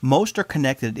 most are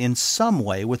connected in some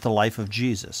way with the life of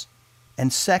Jesus.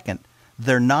 And second,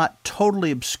 they're not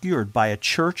totally obscured by a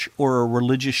church or a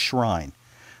religious shrine.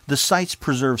 The sites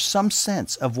preserve some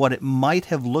sense of what it might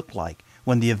have looked like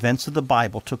when the events of the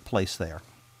Bible took place there.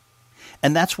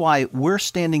 And that's why we're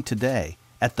standing today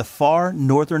at the far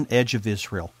northern edge of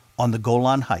Israel on the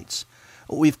Golan Heights.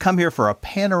 We've come here for a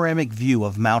panoramic view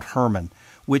of Mount Hermon,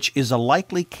 which is a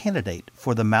likely candidate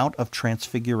for the Mount of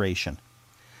Transfiguration.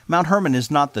 Mount Hermon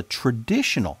is not the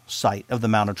traditional site of the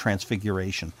Mount of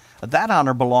Transfiguration. That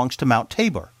honor belongs to Mount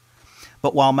Tabor.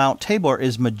 But while Mount Tabor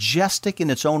is majestic in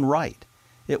its own right,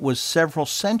 it was several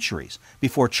centuries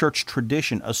before church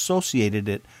tradition associated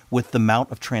it with the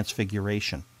Mount of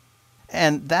Transfiguration.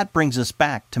 And that brings us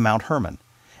back to Mount Hermon.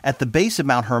 At the base of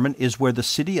Mount Hermon is where the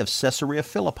city of Caesarea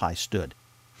Philippi stood.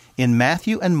 In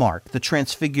Matthew and Mark, the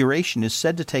Transfiguration is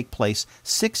said to take place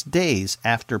 6 days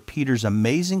after Peter's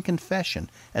amazing confession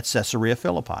at Caesarea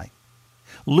Philippi.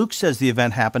 Luke says the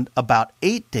event happened about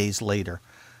 8 days later.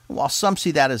 While some see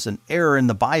that as an error in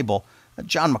the Bible,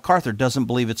 John MacArthur doesn't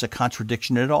believe it's a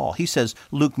contradiction at all. He says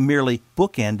Luke merely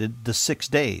bookended the 6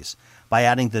 days by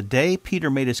adding the day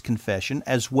Peter made his confession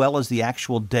as well as the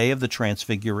actual day of the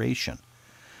Transfiguration.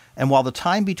 And while the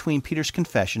time between Peter's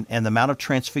confession and the Mount of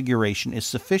Transfiguration is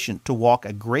sufficient to walk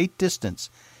a great distance,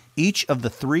 each of the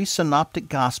 3 synoptic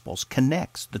Gospels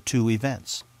connects the 2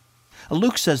 events.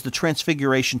 Luke says the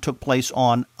Transfiguration took place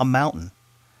on a mountain,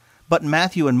 but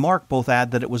Matthew and Mark both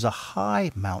add that it was a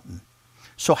high mountain.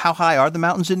 So how high are the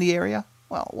mountains in the area?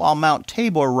 Well, while Mount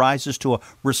Tabor rises to a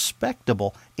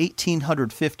respectable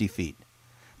 1,850 feet,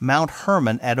 Mount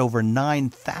Hermon at over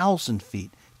 9,000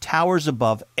 feet towers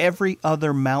above every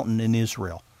other mountain in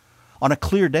Israel. On a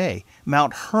clear day,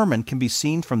 Mount Hermon can be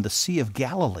seen from the Sea of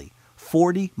Galilee,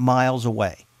 40 miles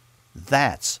away.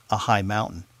 That's a high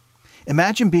mountain.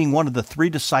 Imagine being one of the 3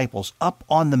 disciples up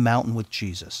on the mountain with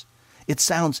Jesus. It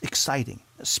sounds exciting,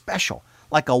 special,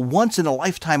 like a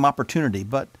once-in-a-lifetime opportunity,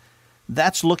 but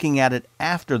that's looking at it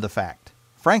after the fact.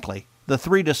 Frankly, the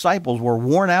 3 disciples were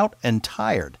worn out and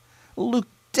tired. Luke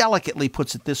delicately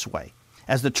puts it this way.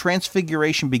 As the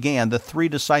Transfiguration began, the 3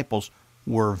 disciples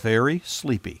were very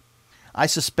sleepy. I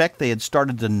suspect they had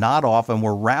started to nod off and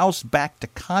were roused back to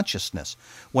consciousness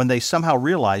when they somehow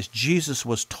realized Jesus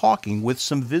was talking with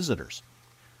some visitors.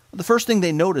 The first thing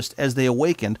they noticed as they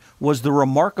awakened was the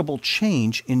remarkable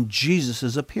change in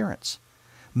Jesus' appearance.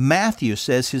 Matthew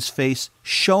says his face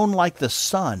shone like the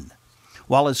sun,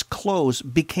 while his clothes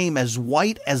became as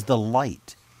white as the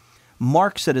light.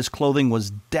 Mark said his clothing was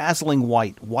dazzling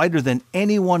white, whiter than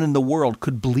anyone in the world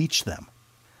could bleach them.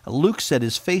 Luke said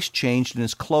his face changed and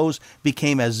his clothes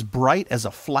became as bright as a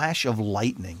flash of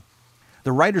lightning.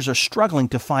 The writers are struggling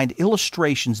to find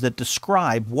illustrations that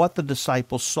describe what the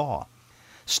disciples saw.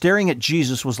 Staring at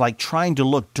Jesus was like trying to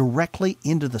look directly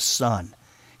into the sun.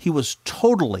 He was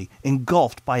totally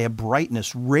engulfed by a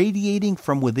brightness radiating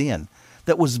from within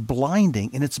that was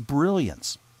blinding in its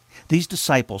brilliance. These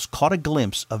disciples caught a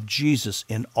glimpse of Jesus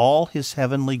in all his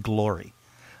heavenly glory.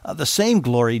 The same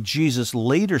glory Jesus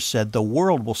later said the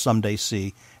world will someday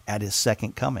see at his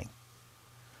second coming.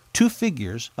 2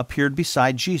 figures appeared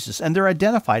beside Jesus, and they're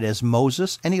identified as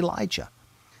Moses and Elijah.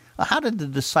 How did the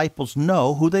disciples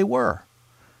know who they were?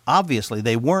 Obviously,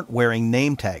 they weren't wearing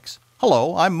name tags.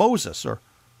 Hello, I'm Moses, or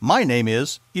my name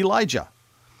is Elijah.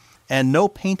 And no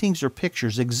paintings or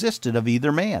pictures existed of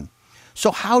either man.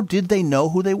 So how did they know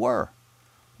who they were?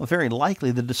 Well, very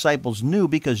likely the disciples knew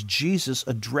because Jesus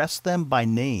addressed them by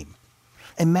name.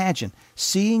 Imagine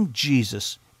seeing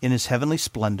Jesus in his heavenly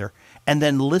splendor and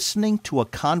then listening to a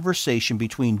conversation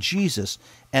between Jesus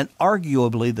and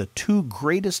arguably the 2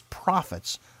 greatest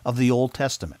prophets of the Old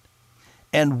Testament.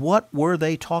 And what were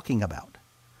they talking about?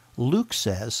 Luke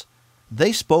says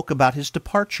they spoke about his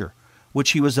departure,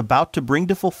 which he was about to bring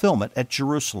to fulfillment at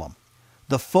Jerusalem.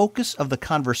 The focus of the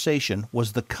conversation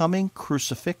was the coming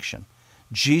crucifixion,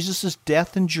 Jesus'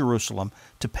 death in Jerusalem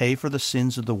to pay for the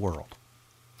sins of the world.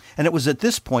 And it was at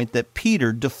this point that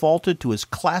Peter defaulted to his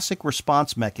classic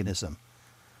response mechanism.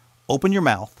 Open your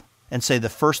mouth and say the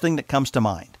first thing that comes to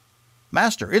mind.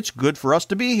 Master, it's good for us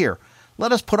to be here.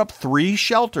 Let us put up 3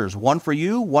 shelters, one for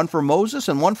you, one for Moses,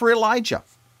 and one for Elijah.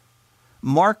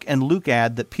 Mark and Luke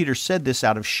add that Peter said this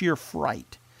out of sheer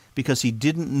fright because he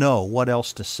didn't know what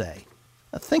else to say.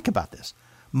 Now think about this.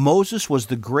 Moses was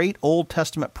the great Old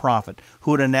Testament prophet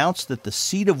who had announced that the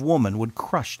seed of woman would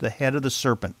crush the head of the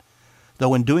serpent,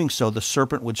 though in doing so the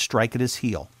serpent would strike at his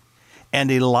heel. And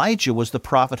Elijah was the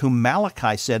prophet whom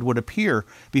Malachi said would appear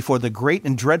before the great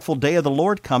and dreadful day of the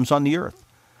Lord comes on the earth.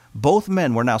 Both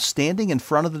men were now standing in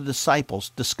front of the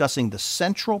disciples discussing the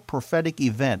central prophetic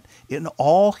event in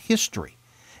all history,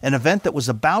 an event that was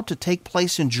about to take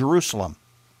place in Jerusalem.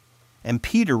 And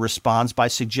Peter responds by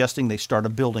suggesting they start a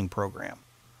building program.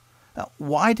 Now,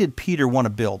 why did Peter want to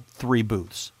build 3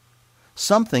 booths?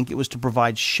 Some think it was to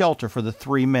provide shelter for the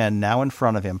 3 men now in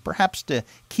front of him, perhaps to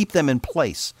keep them in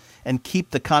place and keep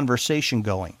the conversation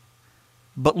going.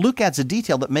 But Luke adds a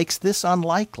detail that makes this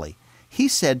unlikely. He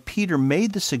said Peter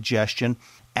made the suggestion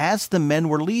as the men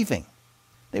were leaving.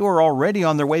 They were already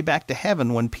on their way back to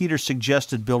heaven when Peter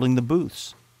suggested building the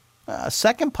booths. A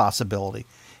second possibility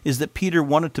is that Peter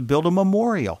wanted to build a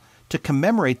memorial to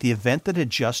commemorate the event that had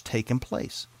just taken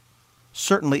place.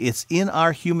 Certainly, it's in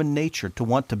our human nature to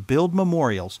want to build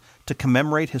memorials to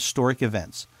commemorate historic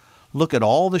events. Look at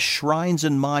all the shrines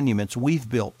and monuments we've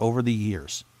built over the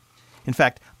years. In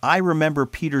fact, I remember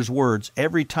Peter's words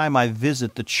every time I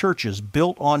visit the churches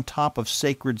built on top of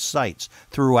sacred sites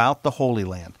throughout the Holy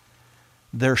Land.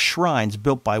 They're shrines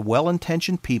built by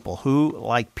well-intentioned people who,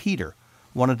 like Peter,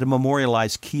 wanted to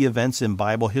memorialize key events in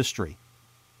Bible history.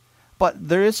 But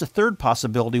there is a third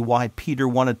possibility why Peter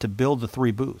wanted to build the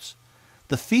 3 booths.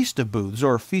 The Feast of Booths,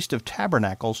 or Feast of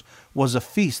Tabernacles, was a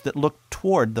feast that looked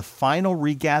toward the final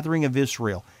regathering of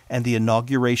Israel and the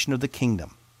inauguration of the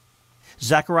kingdom.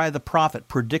 Zechariah the prophet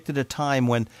predicted a time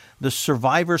when the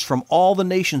survivors from all the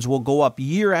nations will go up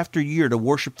year after year to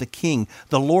worship the King,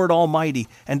 the Lord Almighty,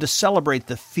 and to celebrate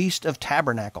the Feast of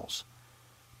Tabernacles.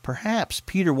 Perhaps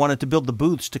Peter wanted to build the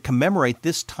booths to commemorate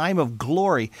this time of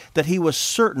glory that he was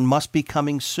certain must be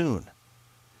coming soon.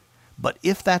 But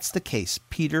if that's the case,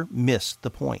 Peter missed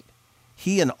the point.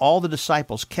 He and all the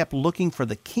disciples kept looking for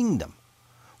the kingdom,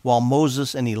 while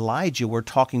Moses and Elijah were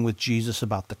talking with Jesus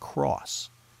about the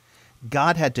cross.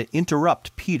 God had to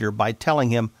interrupt Peter by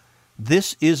telling him,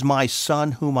 "This is my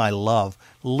son whom I love.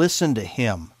 Listen to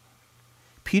him."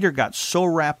 Peter got so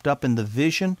wrapped up in the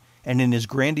vision and in his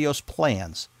grandiose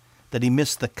plans that he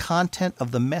missed the content of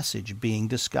the message being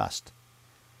discussed.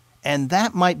 And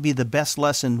that might be the best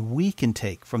lesson we can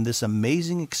take from this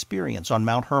amazing experience on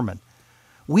Mount Hermon.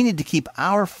 We need to keep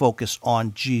our focus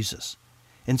on Jesus.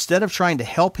 Instead of trying to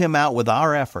help him out with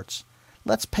our efforts,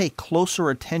 let's pay closer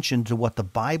attention to what the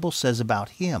Bible says about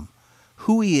him,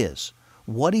 who he is,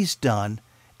 what he's done,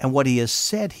 and what he has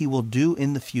said he will do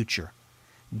in the future.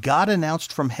 God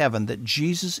announced from heaven that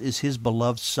Jesus is his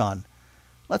beloved Son.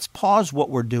 Let's pause what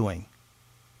we're doing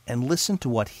and listen to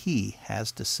what he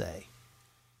has to say.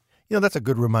 You know, that's a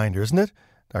good reminder, isn't it?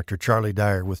 Dr. Charlie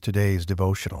Dyer with today's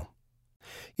devotional.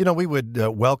 You know, we would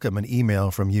welcome an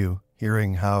email from you,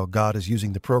 hearing how God is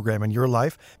using the program in your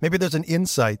life. Maybe there's an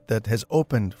insight that has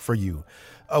opened for you,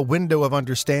 a window of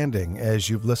understanding as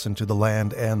you've listened to The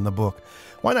Land and the Book.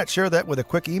 Why not share that with a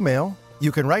quick email?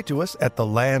 You can write to us at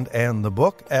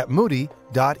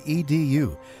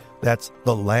thelandandthebook@moody.edu. That's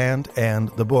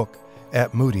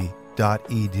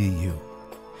thelandandthebook@moody.edu.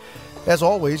 As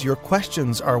always, your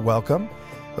questions are welcome.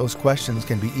 Those questions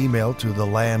can be emailed to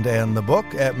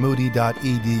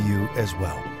thelandandthebook@moody.edu as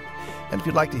well. And if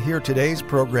you'd like to hear today's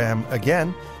program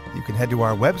again, you can head to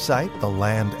our website,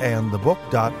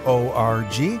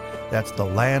 thelandandthebook.org. That's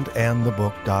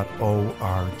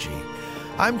thelandandthebook.org.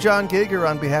 I'm John Gager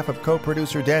on behalf of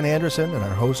co-producer Dan Anderson and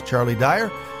our host Charlie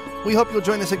Dyer. We hope you'll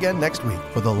join us again next week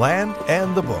for The Land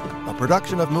and the Book, a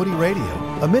production of Moody Radio,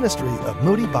 a ministry of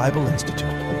Moody Bible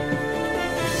Institute.